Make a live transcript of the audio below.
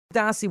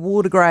Darcy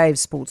Watergrave,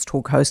 Sports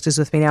Talk host, is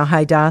with me now.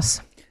 Hey,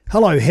 Darcy.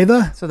 Hello,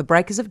 Heather. So the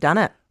Breakers have done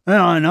it.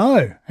 Yeah, I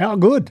know. How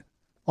good.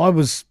 I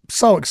was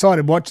so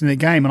excited watching the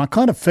game, and I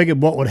kind of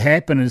figured what would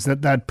happen is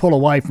that they'd pull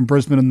away from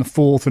Brisbane in the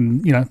fourth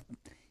and,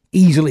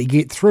 easily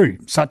get through,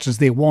 such as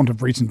their want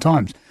of recent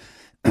times.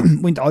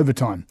 Went to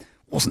overtime.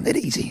 Wasn't that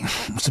easy.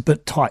 It was a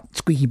bit tight,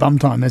 squeaky bum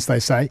time, as they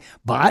say.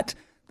 But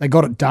they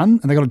got it done,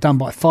 and they got it done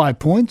by 5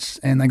 points,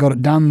 and they got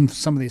it done for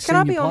some of their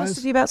senior players. Can I be honest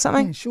with you about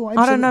something? Yeah, sure,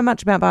 absolutely. I don't know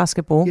much about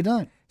basketball. You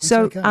don't.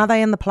 So okay. Are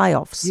they in the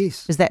playoffs?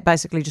 Yes. Is that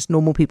basically just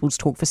normal people's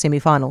talk for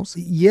semi-finals?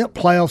 Yeah,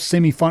 playoffs,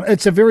 semi-final.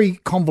 It's a very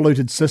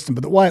convoluted system,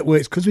 but the way it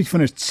works, because we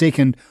finished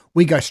second,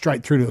 we go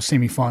straight through to a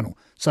semi-final.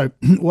 So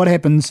what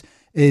happens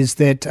is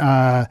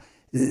that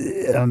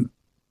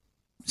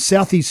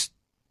Southeast,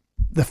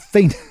 the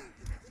Phoenix.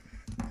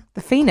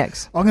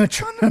 I'm going to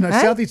try. No,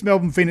 Southeast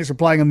Melbourne Phoenix are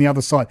playing on the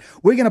other side.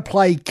 We're going to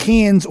play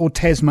Cairns or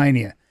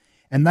Tasmania,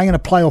 and they're going to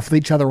play off with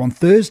each other on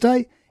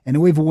Thursday, and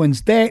whoever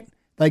wins that,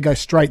 they go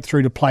straight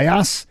through to play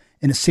us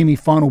in a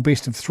semi-final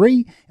best of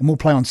three, and we'll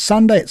play on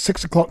Sunday at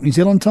 6 o'clock New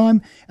Zealand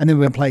time, and then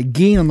we're going to play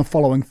again on the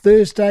following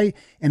Thursday,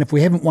 and if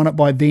we haven't won it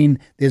by then,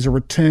 there's a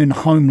return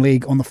home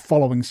leg on the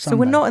following Sunday. So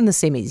we're not in the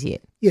semis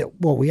yet? Yeah,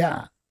 well, we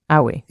are.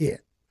 Are we? Yeah.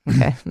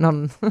 Okay.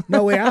 No,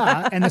 we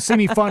are, and the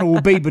semi-final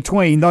will be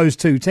between those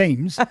two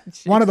teams,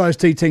 one of those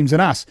two teams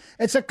and us.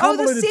 It's a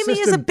convoluted the semi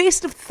system. is a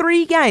best of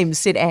three games,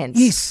 said Ants.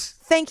 Yes.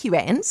 Thank you,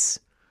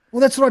 Ants. Well,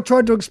 that's what I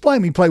tried to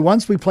explain. We play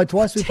once, we play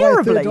twice, we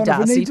Terribly, play a third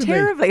time if we Darcy, need to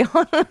terribly.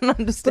 I don't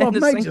understand.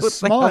 But I've made you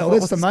smile.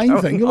 That's the main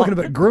thing. You're looking a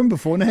bit grim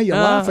before. Now you're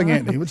laughing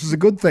at me, which is a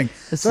good thing.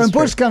 So when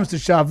push comes to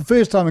shove, the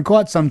first time in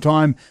quite some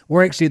time,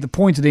 we're actually at the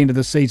pointed end of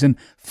the season.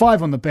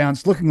 5 on the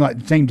bounce, looking like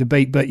the team to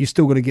beat, but you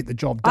still got to get the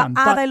job done.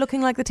 Are they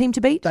looking like the team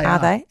to beat? Are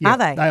they? Yeah, Are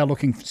they? They are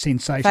looking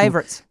sensational.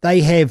 Favourites.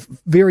 They have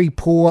very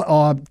poor.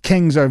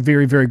 Kings are a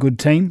very, very good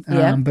team.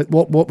 Yeah. But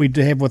what we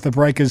do have with the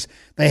Breakers,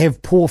 they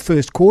have poor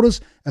first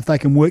quarters. If they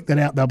can work that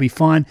out, they'll be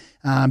fine.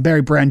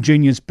 Barry Brown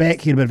Jr.'s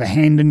back. He had a bit of a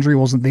hand injury,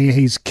 wasn't there.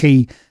 He's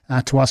key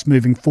to us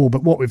moving forward.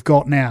 But what we've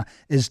got now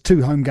is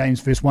 2 home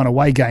games versus 1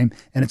 away game,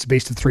 and it's a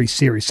best of 3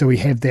 series. So we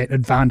have that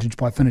advantage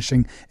by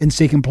finishing in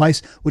second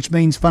place, which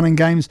means fun and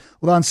games.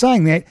 Although I'm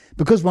saying that,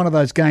 because one of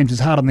those games is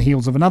hard on the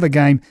heels of another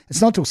game,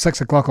 it's not till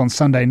 6 o'clock on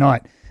Sunday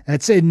night.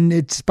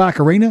 It's Spark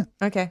Arena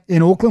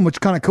in Auckland, which is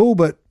kind of cool,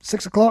 but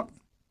 6 o'clock,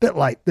 bit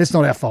late. That's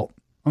not our fault.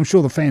 I'm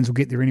sure the fans will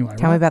get there anyway.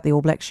 Tell me about the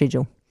All Black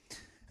schedule.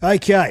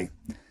 Okay.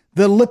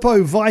 The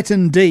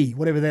Lipovitan D,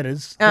 whatever that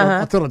is.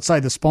 I thought I'd say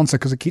the sponsor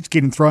because it keeps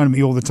getting thrown at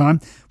me all the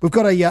time. We've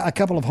got a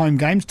couple of home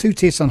games, 2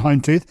 tests on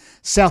home turf.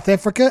 South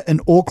Africa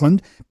in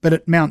Auckland, but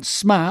at Mount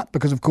Smart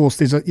because, of course,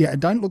 there's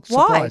don't look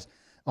surprised. Why?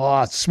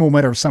 Oh, it's a small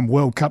matter of some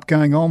World Cup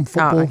going on,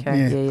 football. Oh,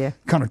 okay. Yeah.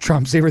 Kind of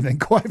trumps everything,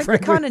 quite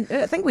frankly.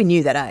 I think we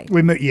knew that, eh?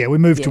 We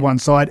moved to one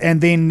side,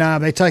 and then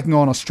they're taking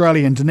on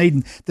Australia in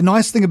Dunedin. The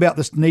nice thing about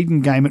this Dunedin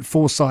game at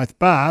Forsyth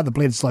Bar, the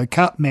Bledisloe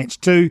Cup, match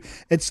 2,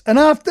 it's an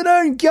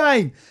afternoon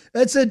game.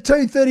 It's at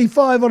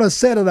 2:35 on a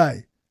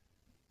Saturday.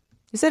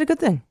 Is that a good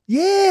thing?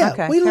 Yeah,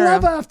 Okay, we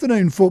love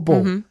afternoon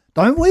football,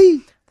 don't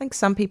we? I think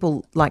some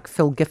people like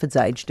Phil Gifford's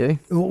age do.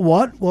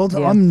 What? Well,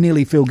 Yeah. I'm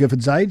nearly Phil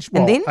Gifford's age.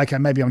 Well, And then? okay,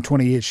 maybe I'm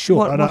 20 years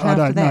short. What I don't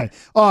after know.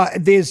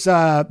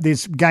 that?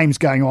 There's games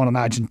going on in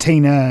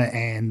Argentina,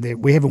 and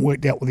we haven't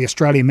worked out what the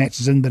Australian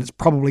matches in, but it's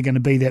probably going to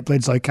be that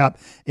Bledisloe Cup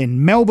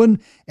in Melbourne,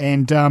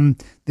 and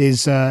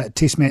there's a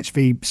test match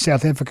for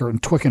South Africa in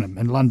Twickenham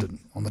in London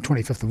on the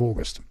 25th of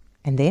August.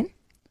 And then?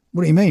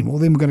 What do you mean? Well,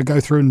 then we're going to go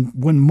through and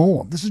win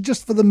more. This is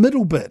just for the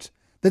middle bit.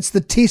 That's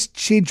the test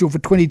schedule for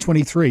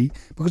 2023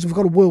 because we've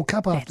got a World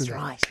Cup after that.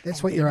 Right.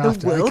 That's what you're The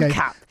after. World okay.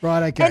 Cup.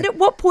 Right, okay. And at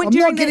what point I'm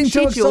during not getting that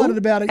too schedule? excited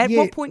about it At yet.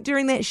 what point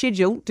during that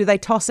schedule do they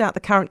toss out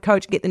the current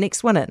coach, get the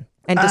next one in,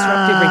 and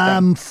disrupt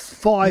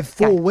everything?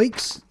 4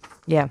 weeks,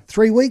 Yeah.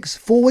 3 weeks,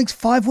 4 weeks,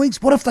 5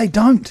 weeks. What if they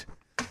don't?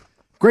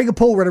 Gregor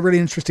Paul read a really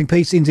interesting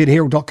piece,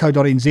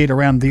 nzherald.co.nz,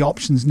 around the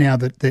options now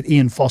that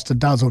Ian Foster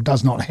does or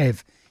does not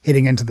have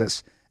heading into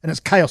this. And it's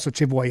chaos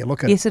whichever way you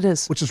look at it. Yes, it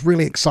is. Which is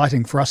really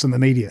exciting for us in the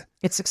media.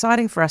 It's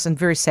exciting for us and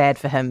very sad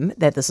for him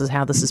that this is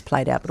how this has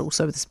played out, but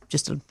also it's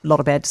just a lot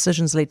of bad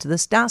decisions led to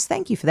this. Darcy,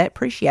 thank you for that.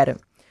 Appreciate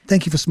it.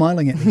 Thank you for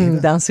smiling at me.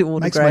 Darcy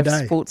Makes my Watergrave,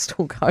 day. Sports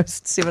Talk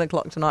host, 7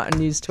 o'clock tonight on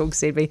News Talk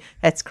ZB.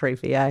 That's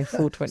creepy, eh?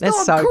 420. It's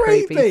That's not so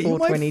creepy. My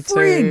 422.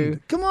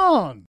 friend. Come on.